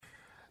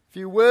If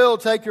you will,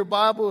 take your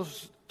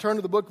Bibles, turn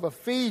to the book of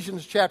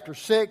Ephesians chapter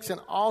 6, and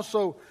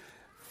also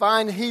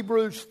find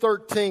Hebrews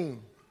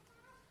 13.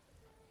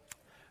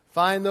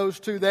 Find those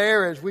two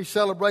there as we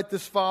celebrate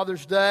this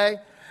Father's Day.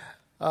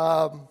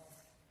 I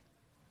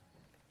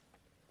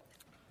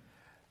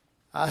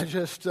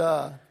just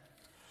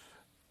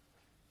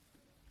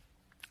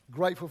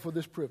grateful for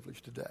this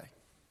privilege today.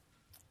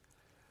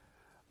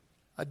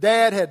 A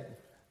dad had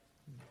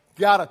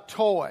got a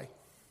toy.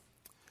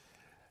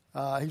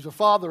 He's a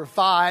father of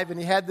 5, and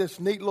he had this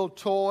neat little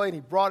toy, and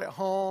he brought it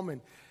home, and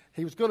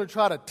he was going to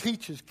try to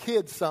teach his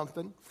kids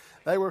something.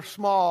 They were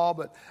small,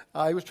 but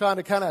he was trying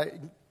to kind of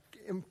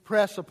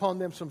impress upon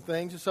them some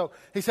things. And so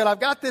he said, I've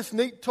got this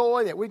neat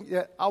toy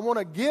that I want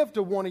to give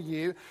to one of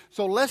you,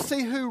 so let's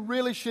see who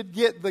really should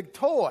get the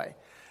toy.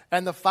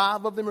 And the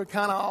 5 of them are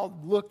kind of all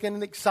looking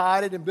and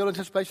excited and building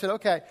anticipation. Said,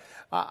 okay,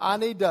 I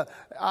need to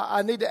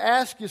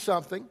ask you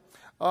something.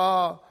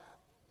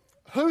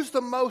 Who's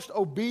the most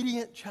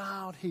obedient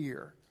child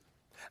here?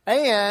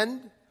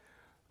 And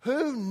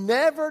who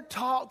never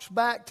talks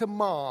back to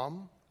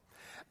mom?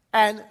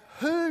 And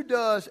who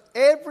does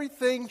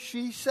everything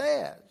she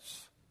says?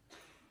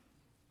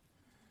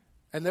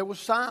 And there was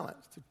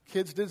silence. The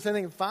kids didn't say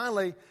anything. And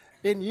finally,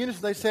 in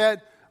unison, they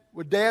said,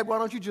 well, Dad, why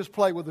don't you just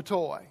play with the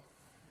toy?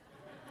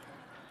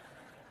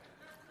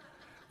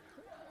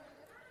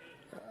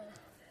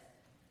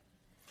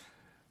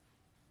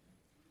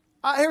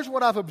 Here's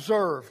what I've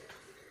observed.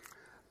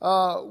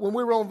 When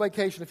we were on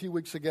vacation a few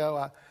weeks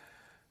ago,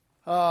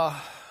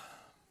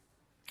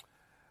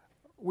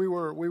 we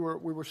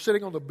were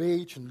sitting on the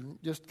beach and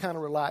just kind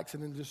of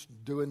relaxing and just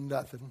doing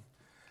nothing.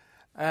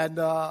 And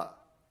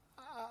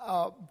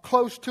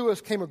close to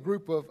us came a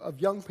group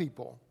of young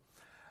people.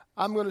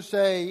 I'm going to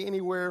say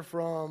anywhere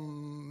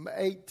from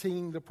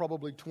 18 to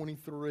probably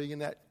 23 in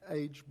that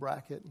age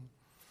bracket.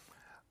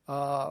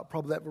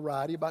 Probably that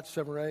variety, about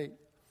 7 or 8.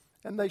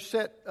 And they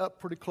sat up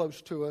pretty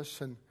close to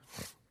us, and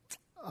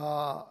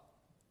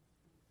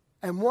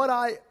what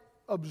I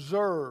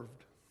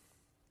observed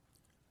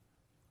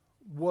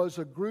was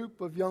a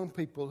group of young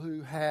people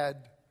who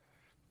had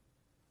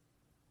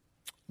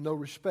no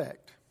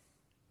respect.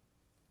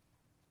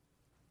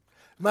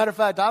 Matter of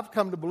fact, I've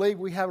come to believe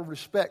we have a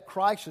respect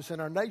crisis in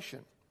our nation.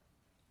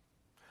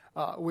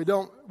 We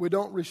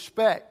don't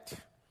respect.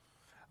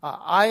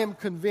 I am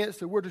convinced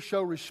that we're to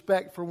show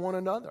respect for one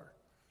another.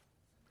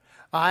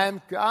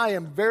 I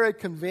am very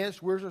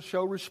convinced we're to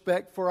show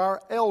respect for our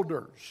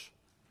elders.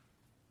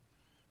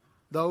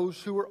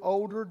 Those who are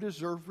older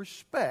deserve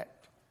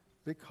respect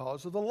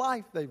because of the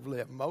life they've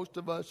lived. Most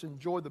of us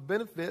enjoy the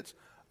benefits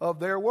of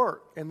their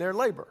work and their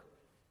labor.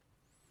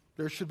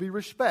 There should be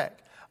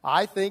respect.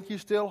 I think you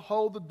still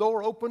hold the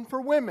door open for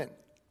women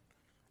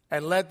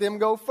and let them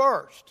go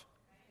first.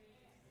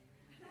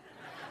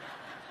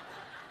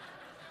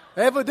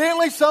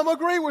 Evidently, some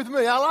agree with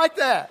me. I like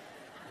that.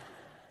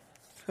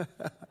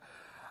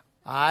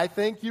 I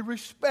think you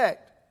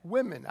respect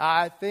women.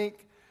 I think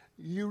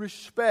you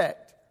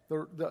respect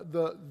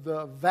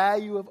the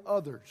value of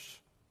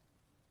others.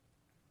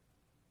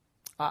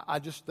 I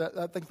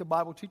think the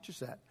Bible teaches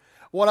that.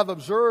 What I've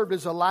observed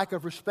is a lack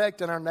of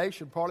respect in our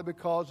nation, partly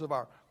because of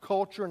our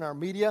culture and our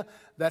media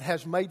that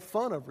has made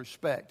fun of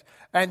respect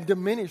and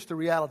diminished the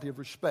reality of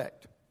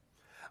respect.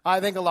 I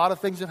think a lot of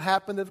things have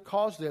happened that have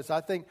caused this.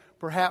 I think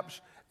perhaps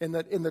in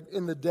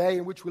the day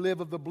in which we live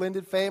of the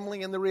blended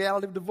family and the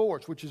reality of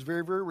divorce, which is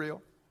very, very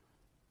real,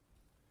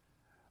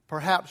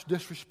 perhaps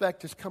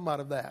disrespect has come out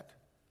of that.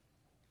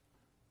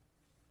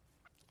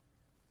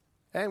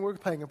 And we're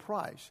paying a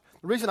price.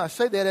 The reason I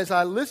say that is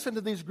I listened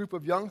to these group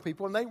of young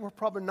people, and they were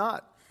probably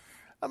not.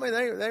 I mean,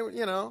 they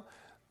were,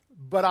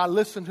 but I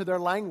listened to their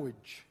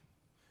language.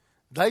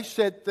 They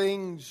said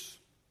things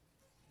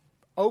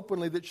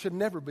openly that should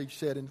never be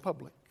said in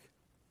public.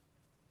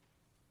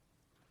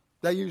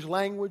 They use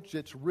language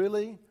that's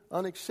really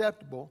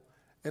unacceptable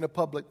in a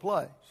public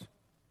place.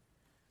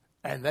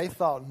 And they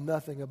thought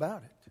nothing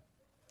about it.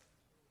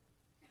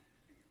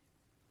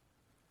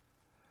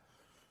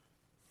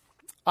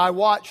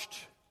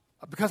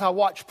 Because I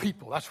watch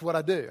people. That's what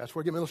I do. That's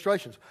where I get my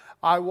illustrations.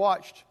 I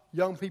watched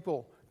young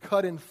people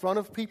cut in front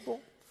of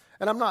people.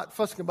 And I'm not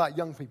fussing about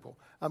young people.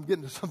 I'm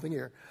getting to something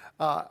here.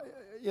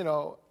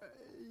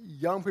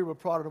 Young people are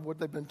product of what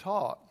they've been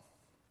taught.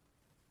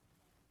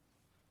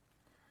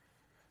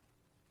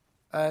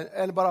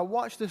 But I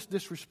watched this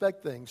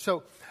disrespect thing.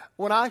 So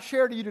when I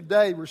share to you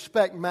today,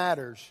 respect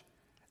matters,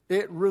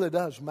 it really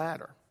does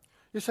matter.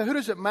 You say, who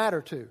does it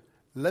matter to?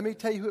 Let me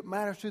tell you who it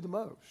matters to the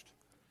most.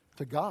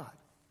 To God.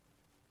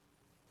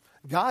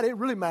 God, it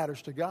really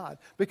matters to God.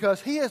 Because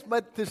He has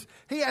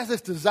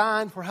this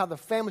design for how the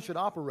family should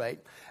operate.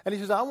 And He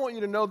says, I want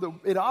you to know that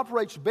it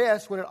operates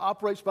best when it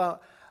operates by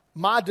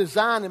my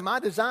design. And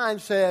my design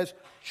says,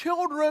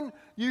 children,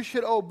 you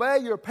should obey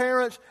your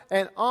parents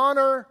and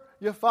honor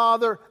your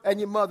father and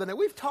your mother. Now,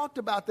 we've talked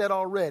about that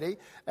already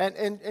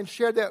and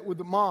shared that with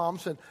the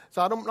moms. And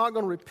so I'm not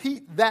going to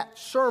repeat that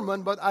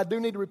sermon, but I do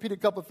need to repeat a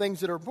couple of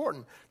things that are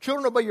important.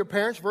 Children, obey your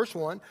parents, verse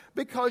 1,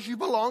 because you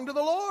belong to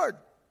the Lord.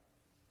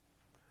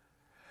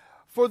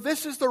 For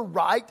this is the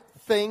right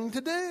thing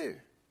to do.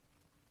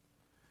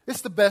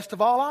 It's the best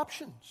of all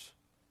options.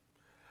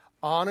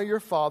 Honor your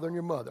father and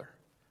your mother.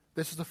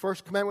 This is the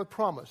first commandment with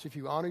promise. If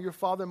you honor your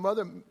father and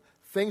mother,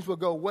 things will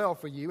go well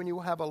for you and you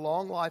will have a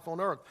long life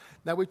on earth.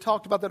 Now, we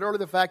talked about that earlier,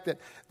 the fact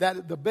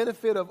that the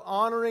benefit of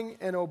honoring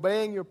and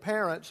obeying your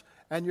parents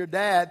and your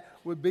dad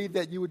would be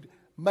that you would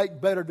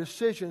make better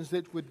decisions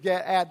that would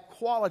add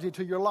quality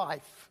to your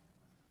life.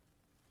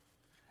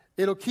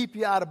 It'll keep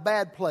you out of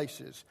bad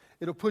places.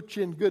 It'll put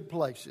you in good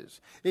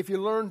places. If you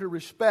learn to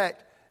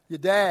respect your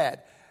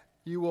dad,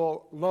 you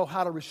will know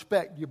how to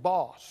respect your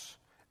boss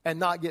and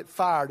not get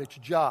fired at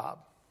your job.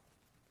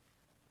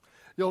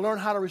 You'll learn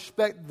how to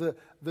respect the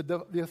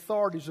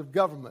authorities of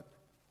government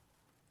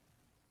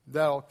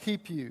that'll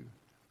keep you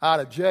out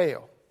of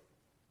jail.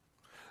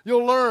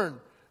 You'll learn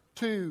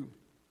to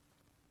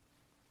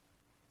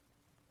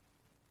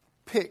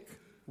pick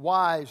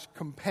wise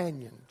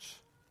companions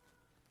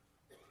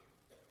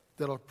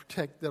that'll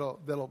protect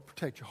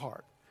your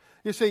heart.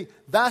 You see,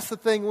 that's the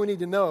thing we need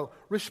to know.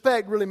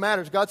 Respect really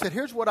matters. God said,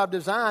 here's what I've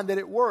designed, that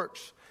it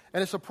works.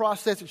 And it's a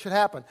process that should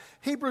happen.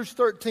 Hebrews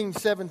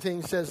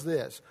 13:17 says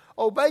this: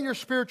 obey your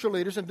spiritual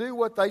leaders and do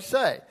what they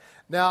say.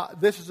 Now,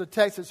 this is a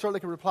text that certainly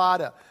can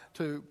apply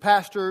to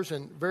pastors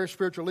and various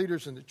spiritual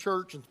leaders in the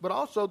church, but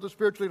also the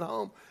spiritual leader at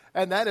home,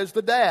 and that is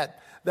the dad.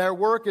 Their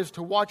work is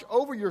to watch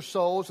over your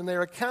souls, and they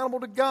are accountable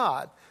to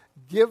God.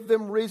 Give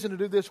them reason to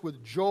do this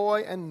with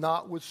joy and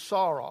not with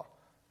sorrow.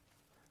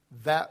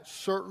 That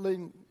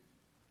certainly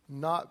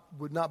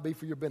would not be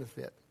for your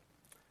benefit.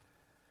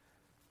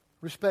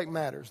 Respect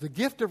matters. The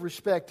gift of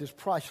respect is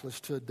priceless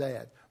to a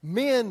dad.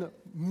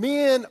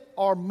 Men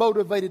are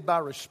motivated by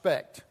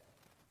respect.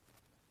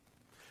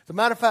 As a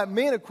matter of fact,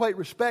 men equate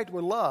respect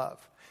with love.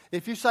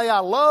 If you say, I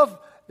love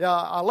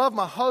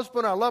my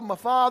husband, I love my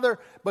father,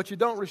 but you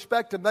don't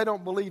respect them, they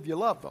don't believe you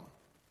love them.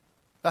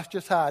 That's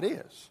just how it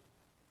is.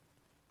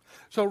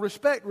 So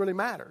respect really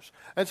matters.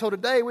 And so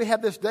today we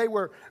have this day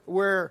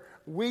where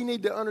we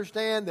need to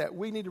understand that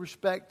we need to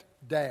respect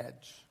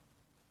dads.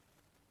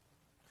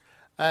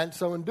 And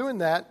so in doing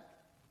that,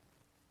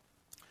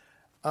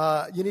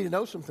 you need to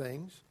know some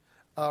things.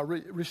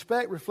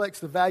 Respect reflects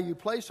the value you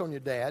place on your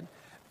dad,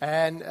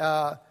 and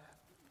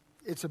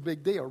it's a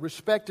big deal.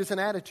 Respect is an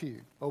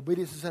attitude.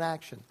 Obedience is an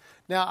action.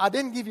 Now, I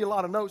didn't give you a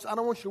lot of notes. I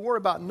don't want you to worry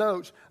about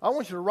notes. I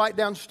want you to write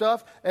down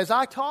stuff. As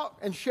I talk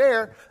and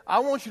share, I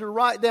want you to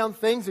write down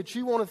things that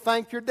you want to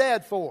thank your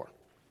dad for.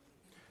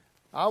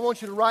 I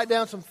want you to write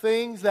down some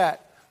things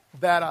that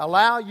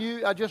allow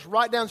you. I just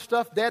write down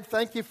stuff. Dad,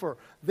 thank you for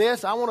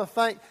this. I want to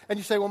thank. And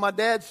you say, well, my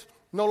dad's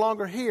no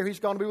longer here. He's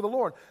gone to be with the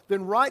Lord.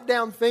 Then write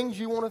down things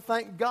you want to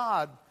thank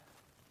God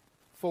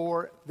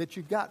for that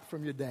you got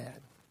from your dad.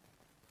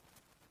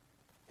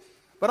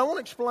 But I want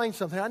to explain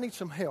something. I need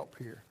some help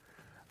here.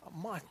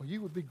 Michael,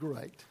 you would be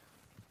great.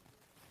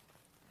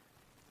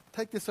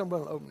 Take this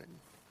umbrella and open it.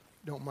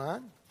 Don't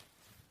mind.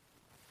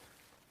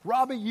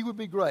 Robbie, you would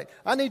be great.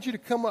 I need you to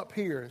come up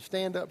here and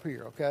stand up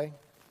here, okay?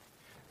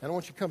 And I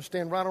want you to come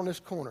stand right on this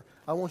corner.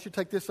 I want you to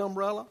take this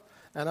umbrella,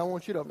 and I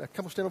want you to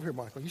come stand over here,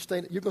 Michael.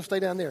 You're going to stay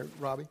down there,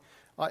 Robbie.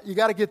 You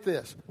got to get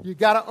this. You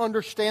got to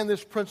understand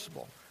this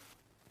principle.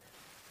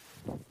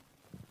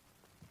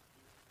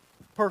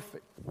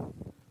 Perfect.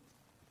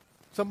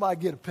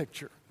 Somebody get a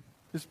picture.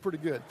 It's pretty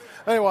good.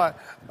 Anyway,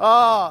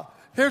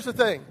 here's the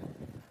thing.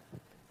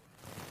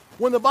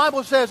 When the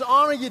Bible says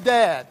honor your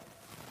dad,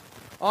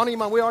 honor your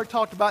mom, we already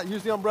talked about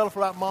use the umbrella for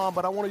that mom,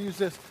 but I want to use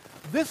this.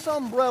 This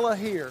umbrella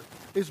here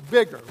is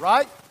bigger,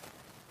 right?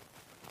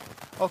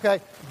 Okay,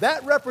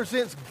 that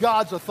represents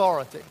God's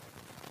authority.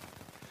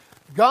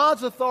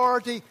 God's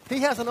authority, He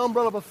has an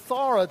umbrella of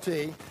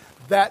authority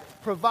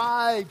that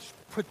provides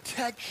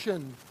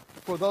protection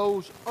for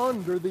those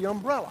under the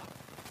umbrella.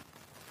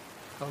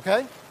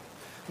 Okay?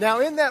 Now,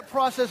 in that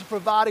process of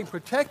providing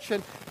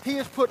protection, He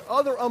has put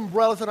other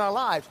umbrellas in our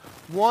lives.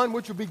 One,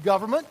 which would be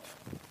government.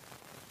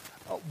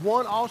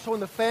 One also in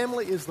the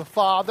family is the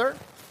father.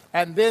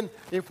 And then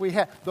if we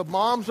have the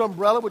mom's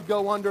umbrella would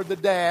go under the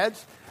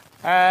dad's.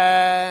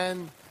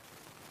 And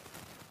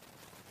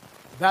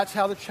that's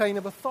how the chain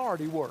of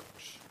authority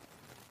works.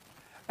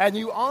 And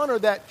you honor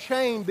that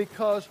chain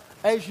because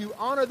as you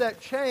honor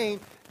that chain,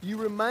 you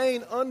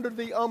remain under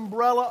the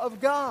umbrella of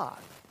God.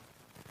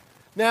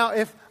 Now,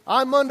 if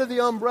I'm under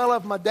the umbrella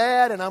of my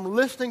dad and I'm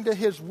listening to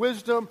his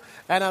wisdom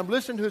and I'm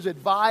listening to his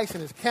advice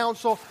and his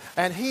counsel,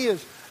 and he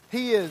is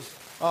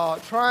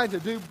trying to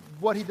do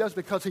what he does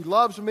because he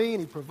loves me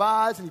and he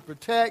provides and he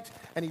protects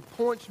and he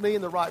points me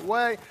in the right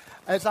way.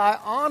 As I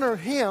honor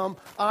him,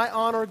 I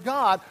honor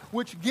God,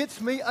 which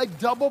gets me a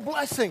double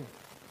blessing.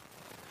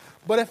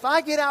 But if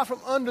I get out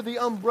from under the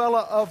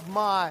umbrella of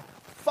my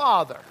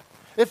father,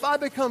 if I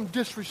become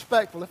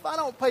disrespectful, if I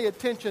don't pay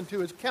attention to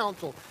his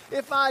counsel,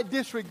 if I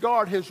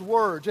disregard his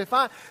words, if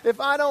I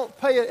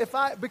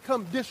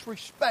become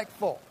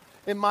disrespectful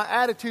in my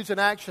attitudes and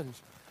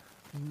actions,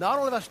 not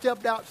only have I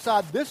stepped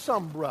outside this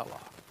umbrella,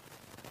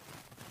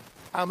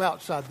 I'm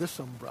outside this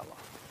umbrella.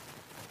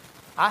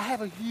 I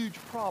have a huge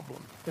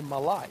problem in my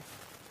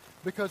life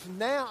Because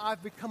now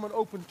I've become an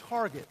open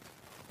target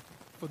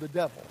for the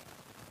devil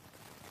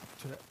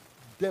to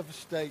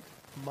devastate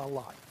my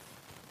life.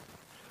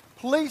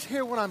 Please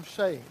hear what I'm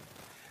saying.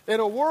 In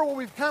a world where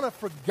we've kind of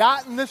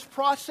forgotten this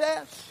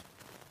process,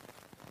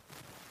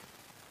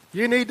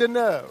 you need to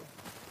know,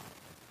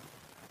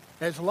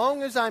 as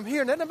long as I'm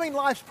here, and that doesn't mean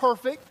life's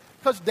perfect,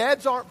 because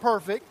dads aren't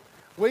perfect.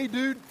 We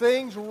do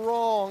things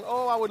wrong.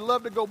 Oh, I would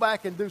love to go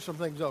back and do some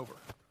things over.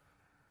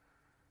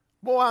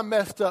 Boy, I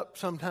messed up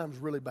sometimes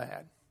really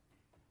bad.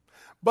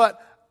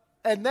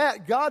 And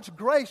that, God's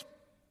grace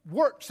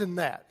works in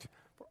that.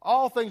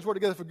 All things work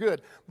together for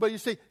good. But you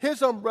see,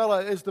 His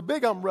umbrella is the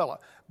big umbrella.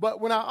 But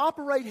when I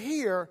operate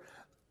here,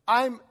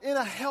 I'm in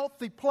a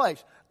healthy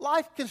place.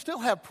 Life can still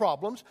have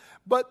problems,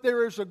 but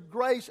there is a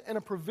grace and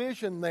a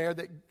provision there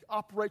that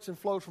operates and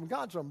flows from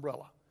God's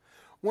umbrella.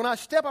 When I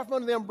step out from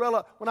under the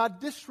umbrella, when I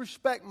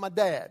disrespect my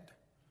dad,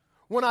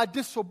 when I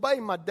disobey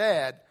my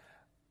dad,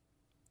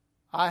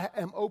 I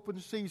am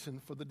open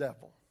season for the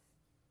devil.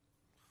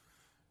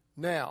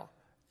 Now,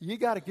 you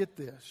got to get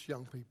this,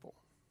 young people.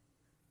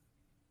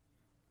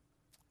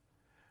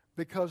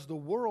 Because the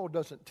world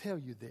doesn't tell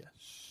you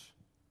this.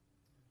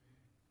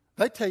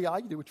 They tell you,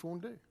 you do what you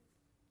want to do.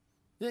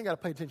 You ain't got to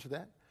pay attention to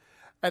that.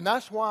 And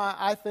that's why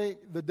I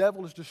think the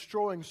devil is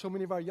destroying so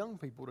many of our young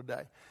people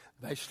today.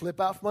 They slip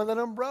out from under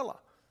that umbrella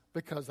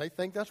because they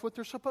think that's what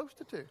they're supposed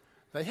to do.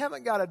 They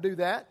haven't got to do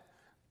that.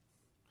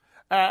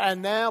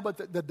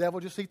 But the devil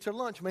just eats their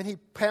lunch. I mean, he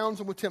pounds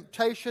them with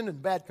temptation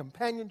and bad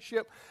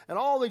companionship and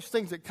all these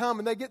things that come,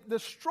 and they get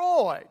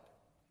destroyed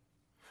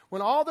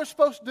when all they're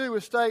supposed to do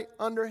is stay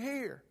under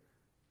here.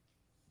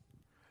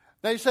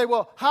 Now you say,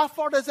 well, how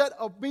far does that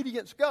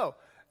obedience go?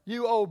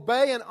 You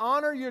obey and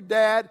honor your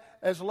dad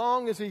as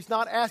long as he's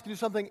not asking you to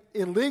do something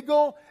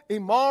illegal,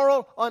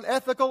 immoral,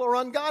 unethical, or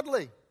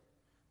ungodly.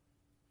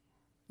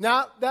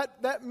 Now,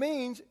 that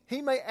means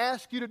he may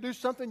ask you to do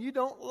something you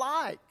don't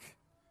like.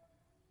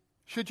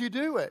 Should you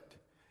do it?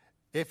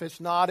 If it's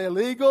not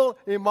illegal,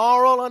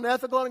 immoral,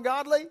 unethical,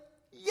 ungodly,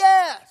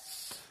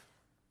 yes.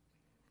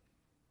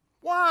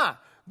 Why?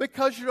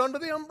 Because you're under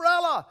the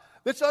umbrella.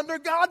 It's under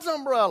God's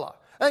umbrella.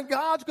 And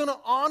God's going to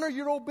honor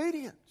your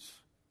obedience.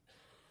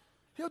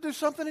 He'll do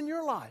something in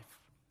your life.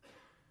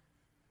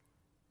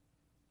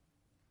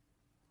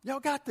 Y'all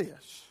got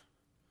this.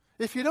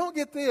 If you don't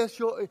get this,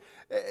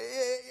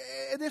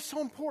 it's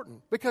so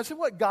important because it's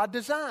what God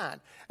designed.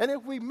 And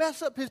if we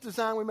mess up His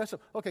design, we mess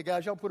up. Okay,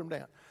 guys, y'all put them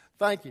down.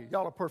 Thank you.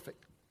 Y'all are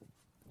perfect.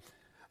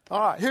 All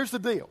right, here's the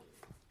deal.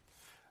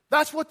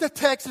 That's what the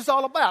text is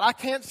all about. I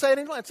can't say it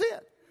anymore. That's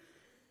it.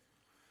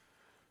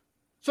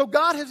 So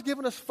God has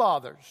given us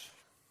fathers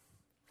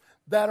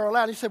that are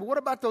allowed. You say, well, what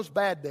about those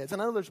bad dads?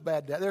 And I know there's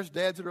bad dads. There's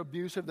dads that are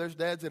abusive. There's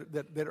dads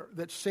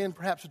that sin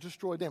perhaps to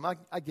destroy them.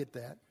 I get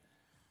that.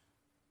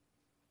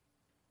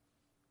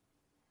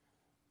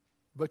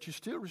 But you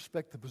still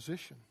respect the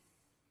position.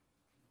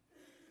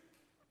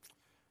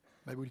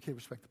 Maybe we can't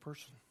respect the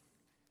person.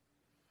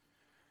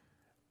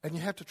 And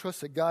you have to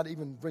trust that God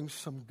even brings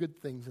some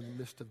good things in the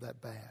midst of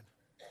that bad.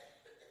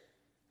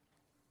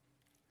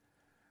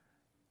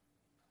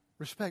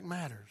 Respect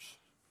matters.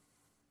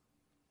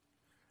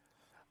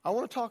 I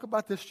want to talk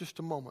about this just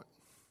a moment.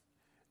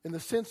 In the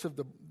sense of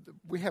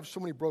we have so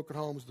many broken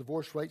homes,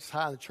 divorce rates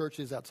high in the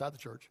churches, outside the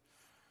church.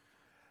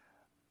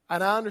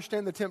 And I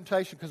understand the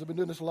temptation, because I've been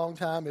doing this a long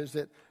time, is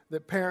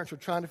that parents are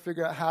trying to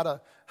figure out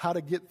how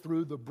to get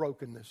through the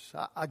brokenness.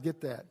 I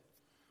get that.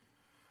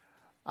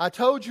 I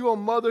told you on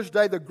Mother's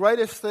Day the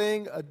greatest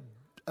thing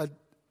a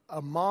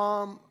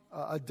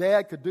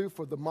dad could do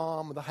for the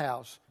mom of the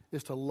house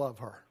is to love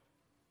her.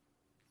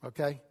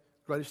 Okay?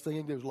 Greatest thing he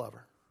can do is love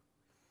her.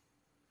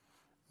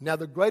 Now,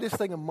 the greatest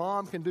thing a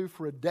mom can do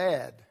for a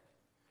dad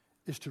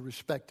is to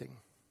respect him.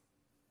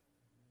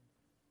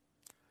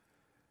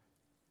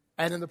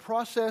 And in the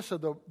process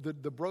of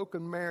the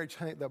broken marriage,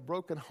 the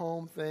broken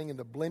home thing and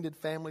the blended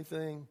family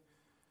thing,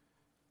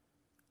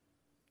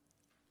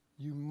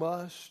 you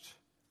must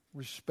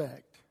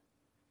respect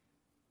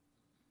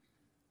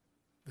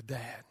the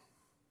dad.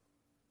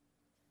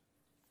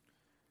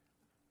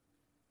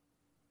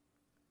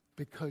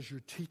 Because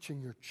you're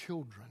teaching your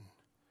children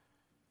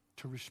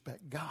to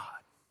respect God.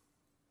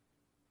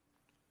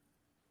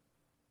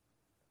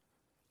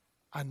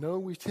 I know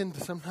we tend to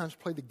sometimes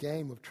play the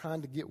game of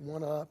trying to get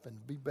one up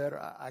and be better.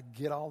 I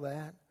get all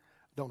that.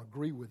 Don't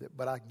agree with it,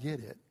 but I get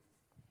it.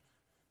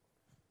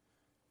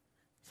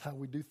 It's how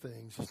we do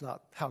things. It's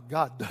not how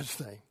God does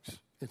things,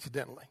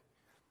 incidentally.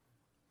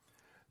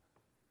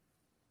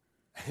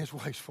 His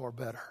way's far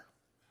better.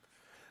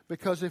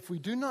 Because if we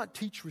do not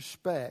teach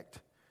respect,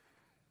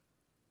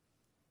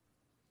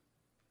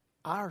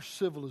 our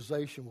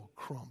civilization will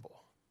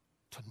crumble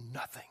to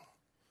nothing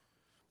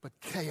but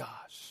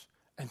chaos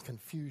and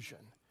confusion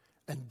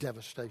and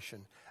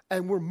devastation.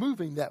 And we're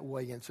moving that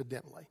way,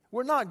 incidentally.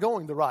 We're not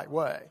going the right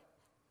way.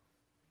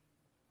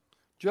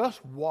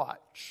 Just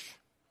watch.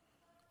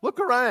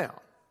 Look around.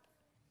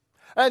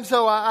 And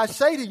so I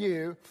say to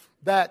you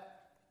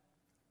that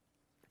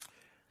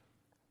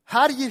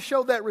how do you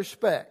show that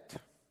respect?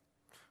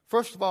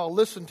 First of all,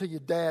 listen to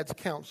your dad's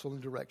counsel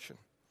and direction.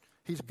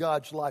 He's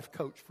God's life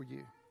coach for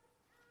you.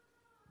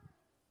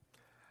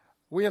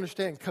 We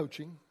understand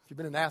coaching. If you've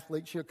been an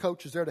athlete, your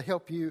coach is there to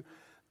help you.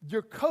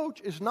 Your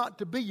coach is not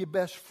to be your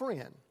best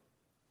friend.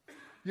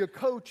 Your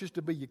coach is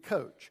to be your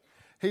coach.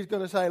 He's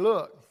going to say,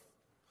 look,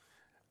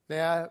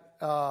 now,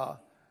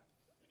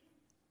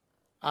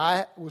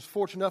 I was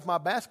fortunate enough my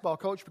basketball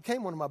coach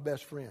became one of my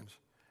best friends.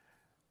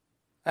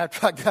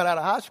 After I got out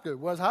of high school,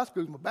 high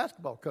school was my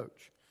basketball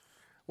coach.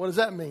 What does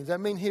that mean?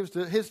 That means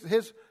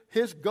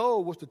his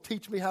goal was to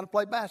teach me how to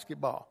play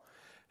basketball.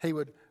 He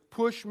would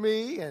push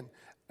me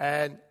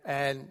and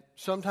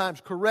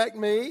sometimes correct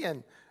me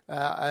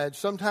and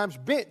sometimes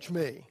bench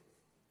me.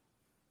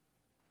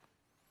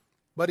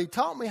 But he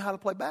taught me how to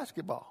play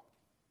basketball.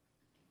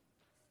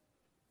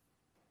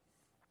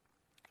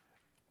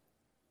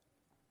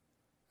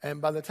 And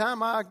by the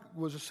time I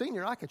was a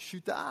senior, I could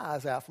shoot the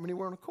eyes out from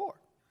anywhere on the court.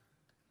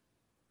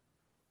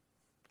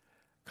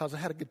 Because I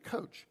had a good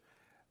coach.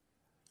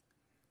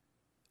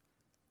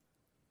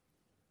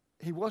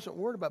 He wasn't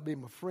worried about being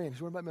my friend. He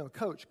was worried about being a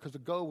coach because the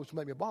goal was to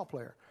make me a ball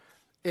player.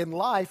 In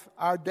life,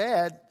 our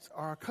dads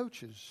are our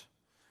coaches.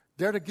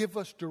 They're to give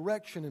us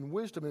direction and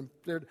wisdom, and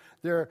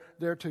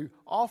they're to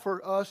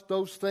offer us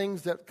those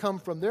things that come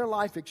from their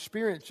life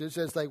experiences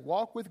as they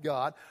walk with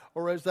God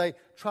or as they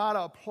try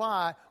to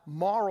apply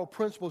moral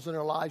principles in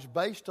their lives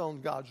based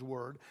on God's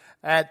Word.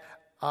 And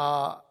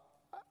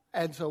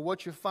so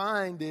what you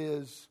find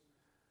is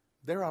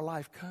they're our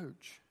life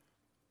coach.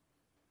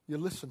 You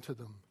listen to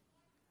them,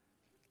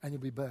 and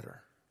you'll be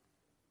better.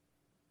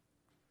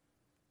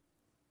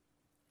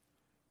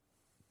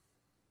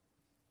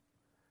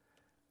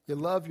 You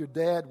love your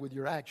dad with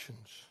your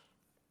actions.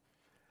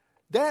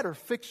 Dads are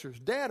fixers.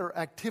 Dads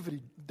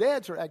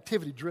are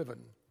activity driven.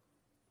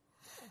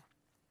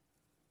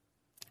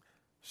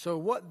 So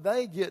what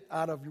they get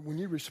out of when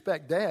you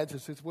respect dads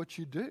is it's what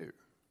you do.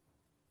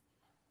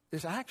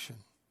 It's action.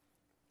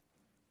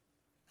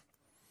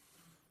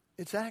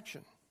 It's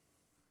action.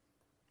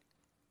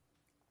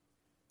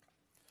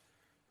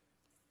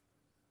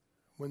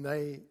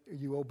 When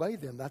you obey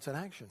them, that's an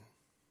action.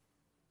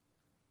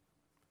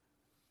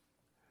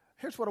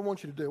 Here's what I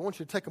want you to do. I want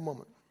you to take a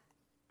moment.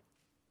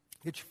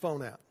 Get your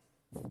phone out.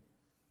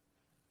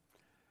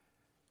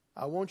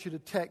 I want you to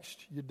text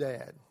your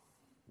dad.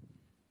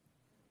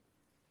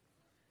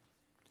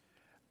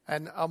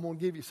 And I'm going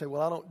to give you, say,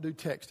 well, I don't do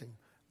texting.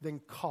 Then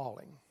call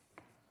him.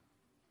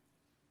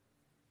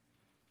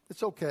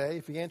 It's okay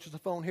if he answers the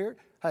phone here.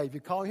 Hey, if you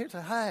call him here,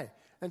 say, hey,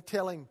 and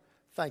tell him,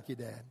 thank you,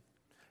 Dad.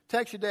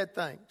 Text your dad,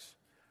 thanks.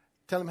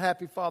 Tell him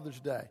Happy Father's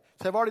Day.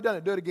 Say, I've already done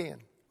it. Do it again.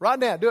 Right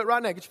now. Do it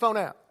right now. Get your phone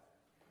out.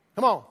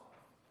 Come on.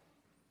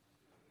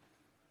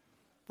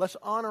 Let's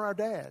honor our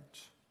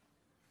dads.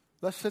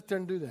 Let's sit there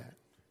and do that.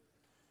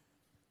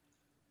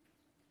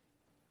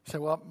 Say,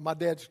 well, my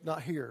dad's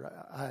not here.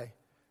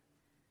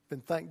 Take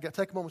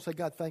a moment and say,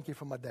 God, thank you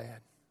for my dad.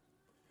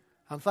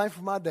 I'm thankful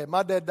for my dad.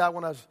 My dad died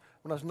when I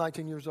was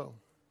 19 years old.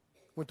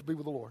 Went to be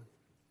with the Lord.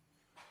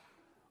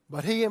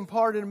 But he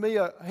imparted in me,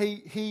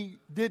 he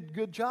did a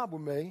good job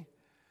with me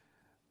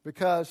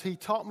because he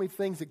taught me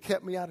things that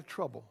kept me out of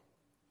trouble.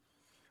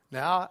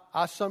 Now,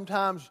 I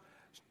sometimes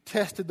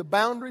tested the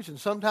boundaries and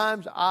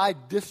sometimes I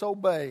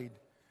disobeyed.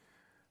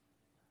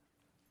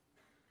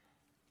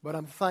 But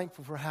I'm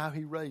thankful for how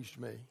he raised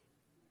me.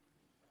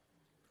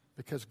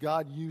 Because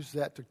God used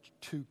that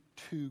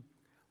to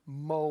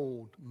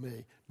mold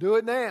me. Do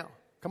it now.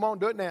 Come on,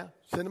 do it now.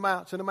 Send them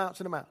out, send them out,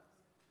 send them out.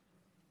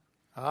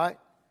 All right?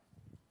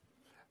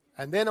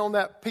 And then on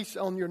that piece,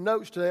 on your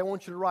notes today, I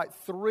want you to write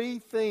 3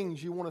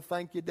 things you want to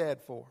thank your dad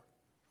for.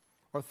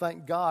 Or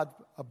thank God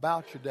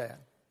about your dad.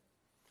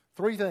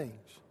 3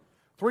 things.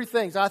 3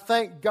 things. I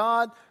thank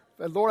God.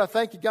 Lord, I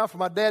thank you, God, for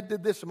my dad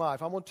did this in my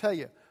life. I'm going to tell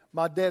you,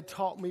 my dad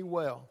taught me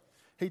well.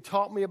 He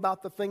taught me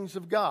about the things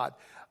of God.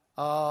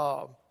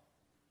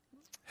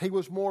 He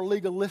was more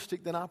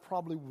legalistic than I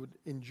probably would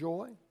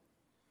enjoy.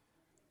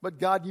 But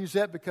God used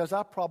that because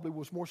I probably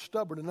was more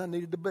stubborn than I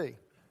needed to be.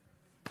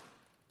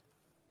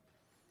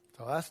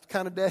 So that's the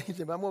kind of dad he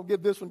said, I'm going to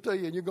give this one to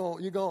you and you're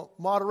going to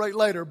moderate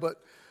later.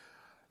 But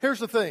here's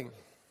the thing.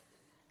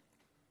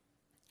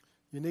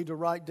 You need to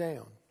write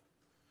down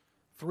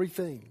 3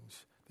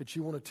 things that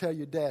you want to tell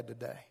your dad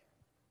today.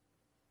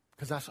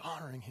 Because that's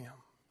honoring him.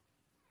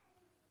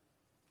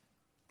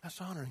 That's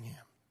honoring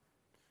him.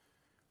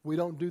 We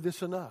don't do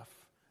this enough.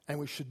 And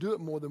we should do it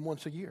more than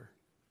once a year.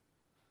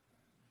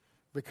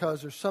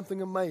 Because there's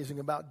something amazing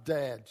about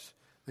dads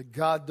that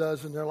God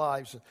does in their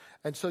lives.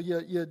 And so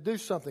you do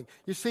something.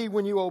 You see,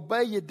 when you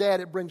obey your dad,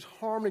 it brings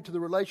harmony to the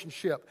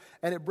relationship.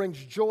 And it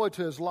brings joy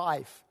to his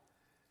life.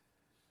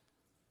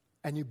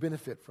 And you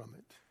benefit from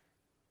it.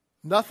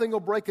 Nothing will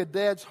break a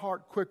dad's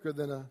heart quicker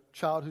than a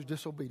child who's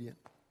disobedient.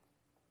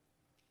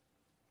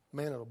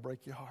 Man, it'll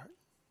break your heart.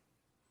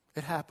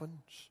 It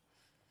happens.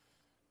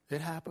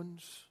 It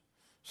happens.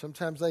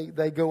 Sometimes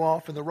they go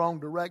off in the wrong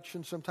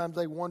direction. Sometimes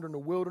they wander in the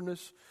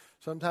wilderness.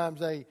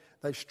 Sometimes they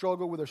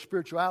struggle with their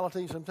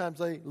spirituality. Sometimes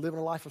they live in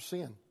a life of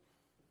sin.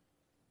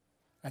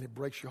 And it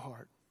breaks your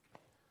heart.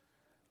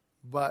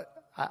 But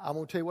I'm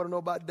going to tell you what I know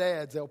about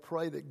dads. They'll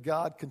pray that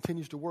God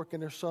continues to work in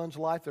their son's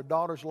life, their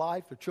daughter's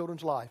life, their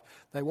children's life.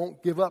 They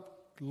won't give up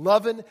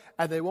loving,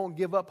 and they won't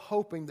give up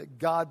hoping that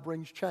God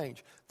brings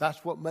change.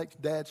 That's what makes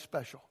dads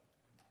special.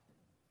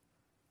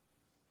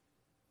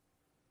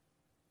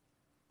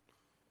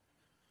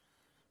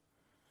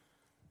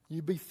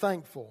 You be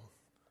thankful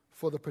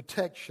for the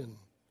protection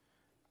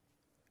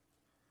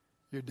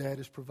your dad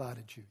has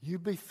provided you. You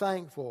be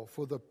thankful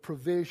for the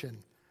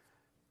provision.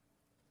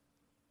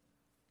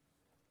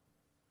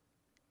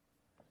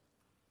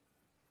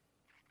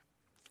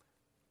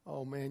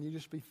 Oh man, you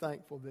just be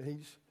thankful that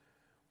he's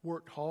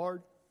worked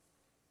hard.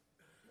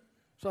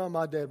 Some of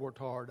my dad worked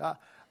hard.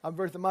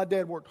 My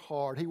dad worked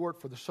hard. He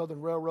worked for the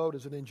Southern Railroad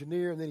as an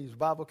engineer, and then he was a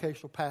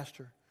bivocational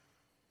pastor.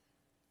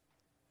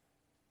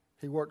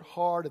 He worked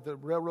hard at the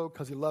railroad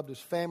because he loved his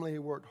family. He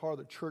worked hard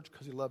at church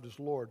because he loved his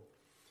Lord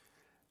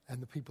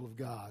and the people of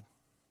God.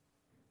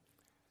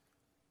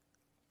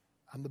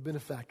 I'm the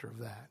benefactor of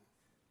that.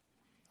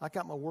 I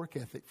got my work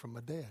ethic from my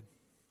dad,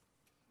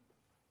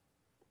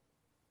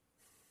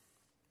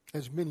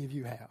 as many of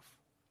you have.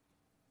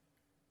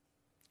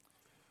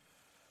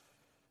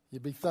 You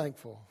be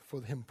thankful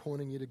for him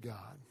pointing you to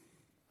God.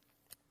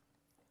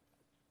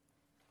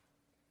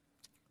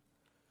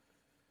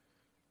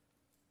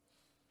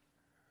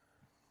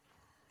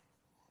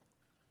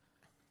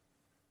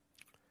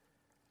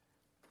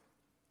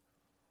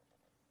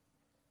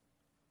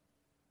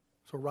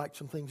 So write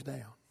some things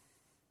down.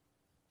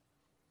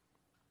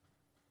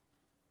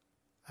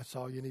 That's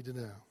all you need to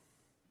know.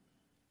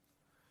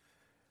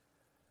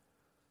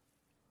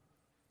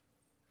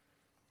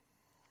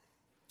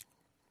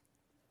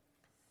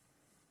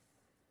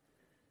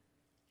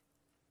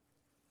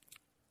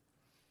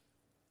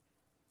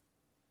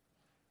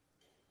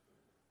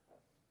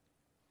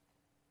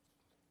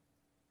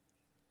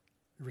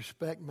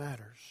 Respect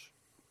matters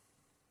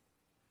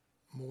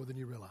more than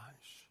you realize.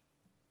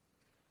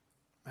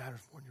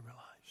 Matters more than you realize.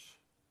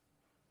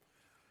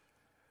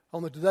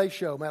 On the Today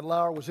Show, Matt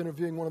Lauer was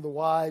interviewing one of the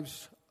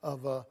wives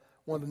of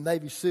one of the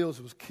Navy SEALs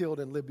who was killed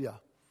in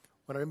Libya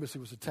when our embassy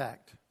was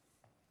attacked.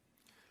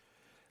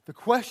 The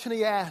question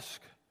he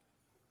asked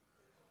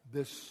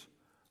this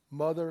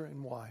mother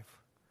and wife,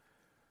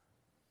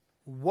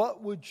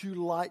 what would you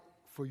like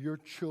for your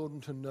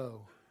children to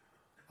know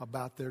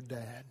about their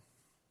dad?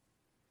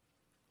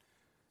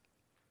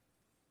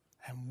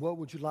 And what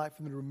would you like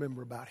for them to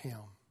remember about him?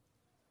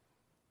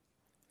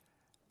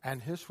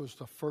 And this was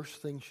the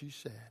first thing she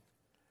said.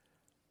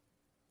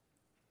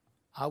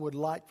 I would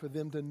like for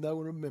them to know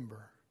and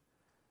remember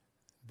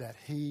that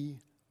he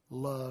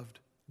loved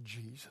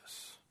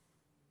Jesus.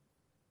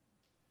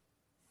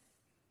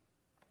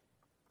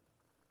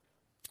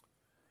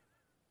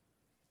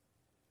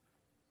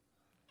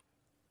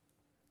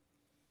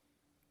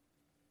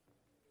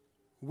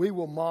 We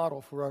will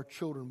model for our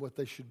children what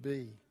they should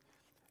be.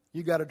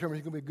 You got to determine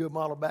if you're going to be a good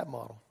model or bad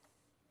model.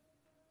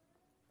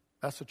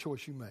 That's the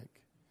choice you make.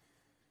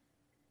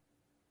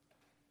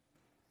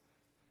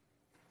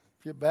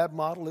 If you're a bad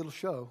model, it'll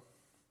show.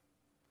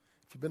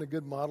 If you've been a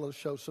good model, it'll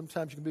show.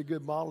 Sometimes you can be a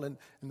good model and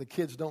the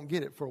kids don't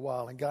get it for a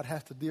while, and God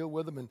has to deal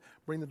with them and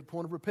bring them to the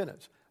point of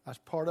repentance. That's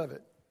part of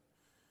it.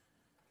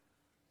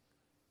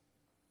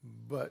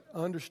 But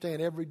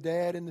understand, every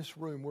dad in this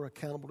room, we're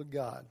accountable to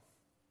God.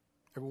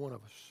 Every one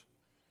of us.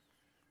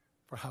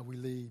 For how we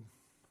lead.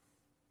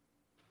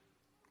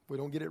 We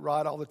don't get it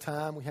right all the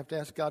time. We have to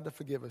ask God to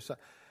forgive us.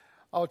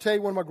 I'll tell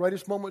you one of my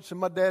greatest moments in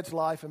my dad's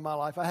life, in my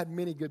life. I had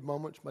many good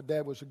moments. My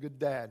dad was a good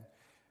dad.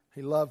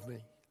 He loved me.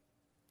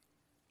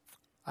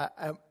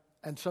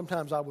 And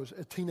sometimes I was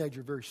a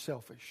teenager, very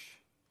selfish,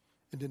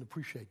 and didn't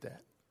appreciate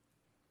that.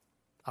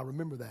 I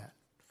remember that.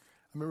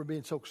 I remember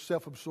being so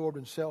self-absorbed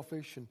and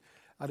selfish, and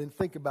I didn't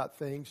think about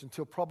things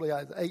until probably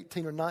I was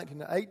 18 or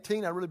 19. At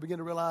 18, I really began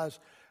to realize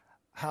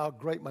how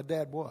great my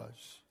dad was.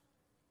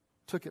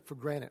 Took it for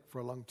granted for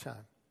a long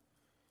time.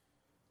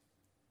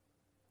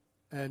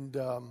 And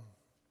I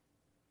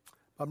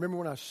remember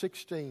when I was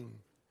 16,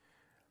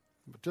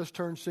 just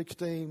turned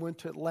 16, went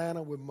to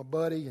Atlanta with my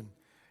buddy,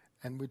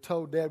 and we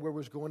told Dad where we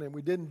was going, and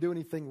we didn't do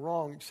anything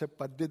wrong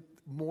except I did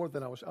more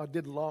than I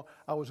did long.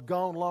 I was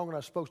gone longer than I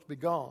was supposed to be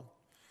gone.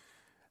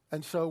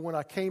 And so when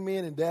I came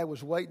in and Dad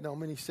was waiting on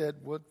me, and he said,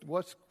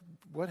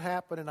 "What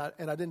happened?"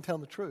 And I didn't tell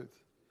him the truth.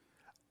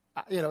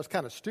 It's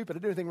kind of stupid. I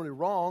didn't do anything really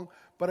wrong,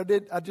 but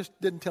I just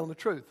didn't tell him the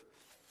truth.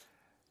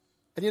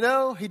 And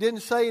he didn't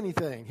say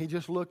anything. He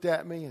just looked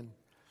at me, and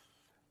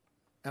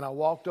I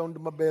walked onto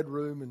my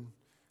bedroom and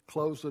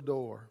closed the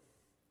door.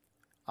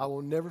 I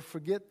will never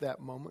forget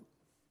that moment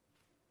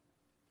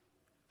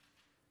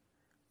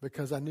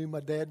because I knew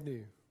my dad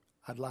knew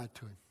I'd lied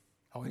to him.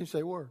 I didn't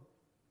say a word.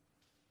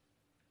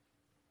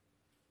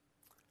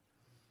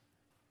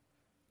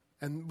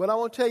 But I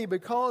want to tell you,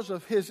 because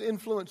of his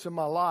influence in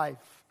my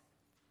life,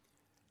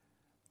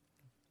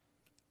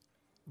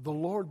 the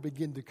Lord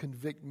began to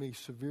convict me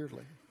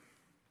severely.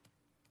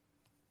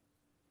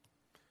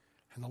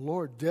 And the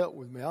Lord dealt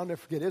with me. I'll never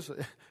forget,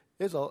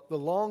 the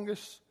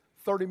longest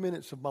 30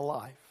 minutes of my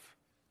life.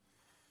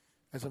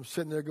 As I'm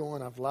sitting there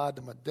going, I've lied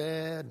to my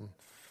dad,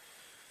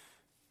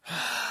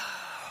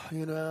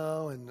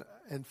 and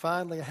and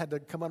finally I had to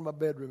come out of my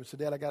bedroom and say,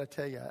 Dad, I got to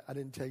tell you, I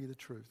didn't tell you the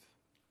truth.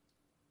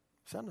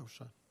 He said, I know,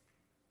 son.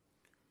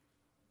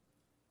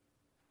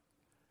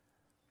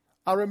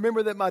 I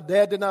remember that my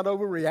dad did not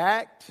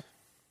overreact.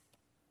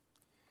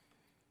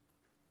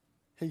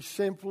 He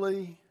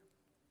simply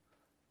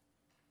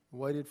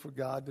waited for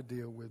God to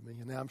deal with me.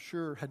 And I'm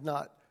sure had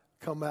not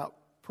come out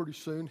pretty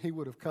soon, he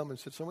would have come and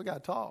said, son, we got to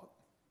talk.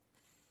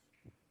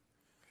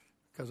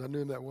 Because I knew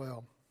him that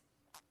well.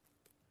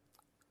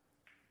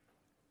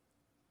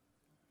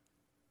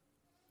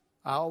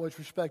 I always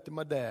respected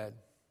my dad.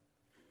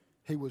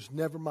 He was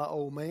never my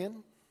old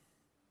man.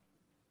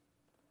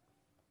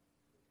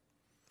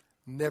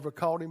 Never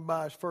called him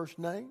by his first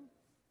name.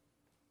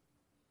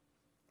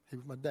 He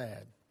was my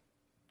dad.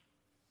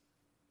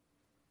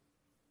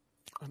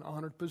 An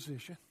honored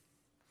position.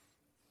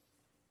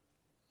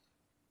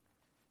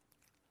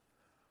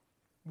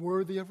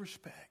 Worthy of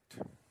respect.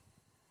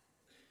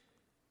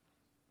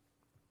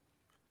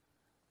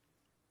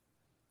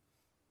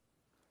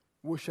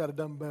 Wish I'd have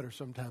done better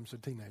sometimes as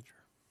a teenager.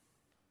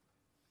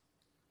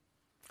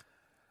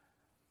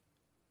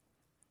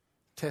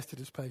 Tested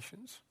his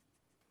patience.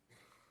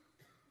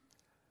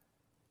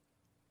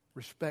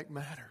 Respect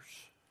matters.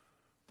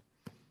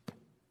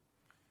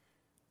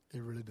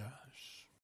 It really does.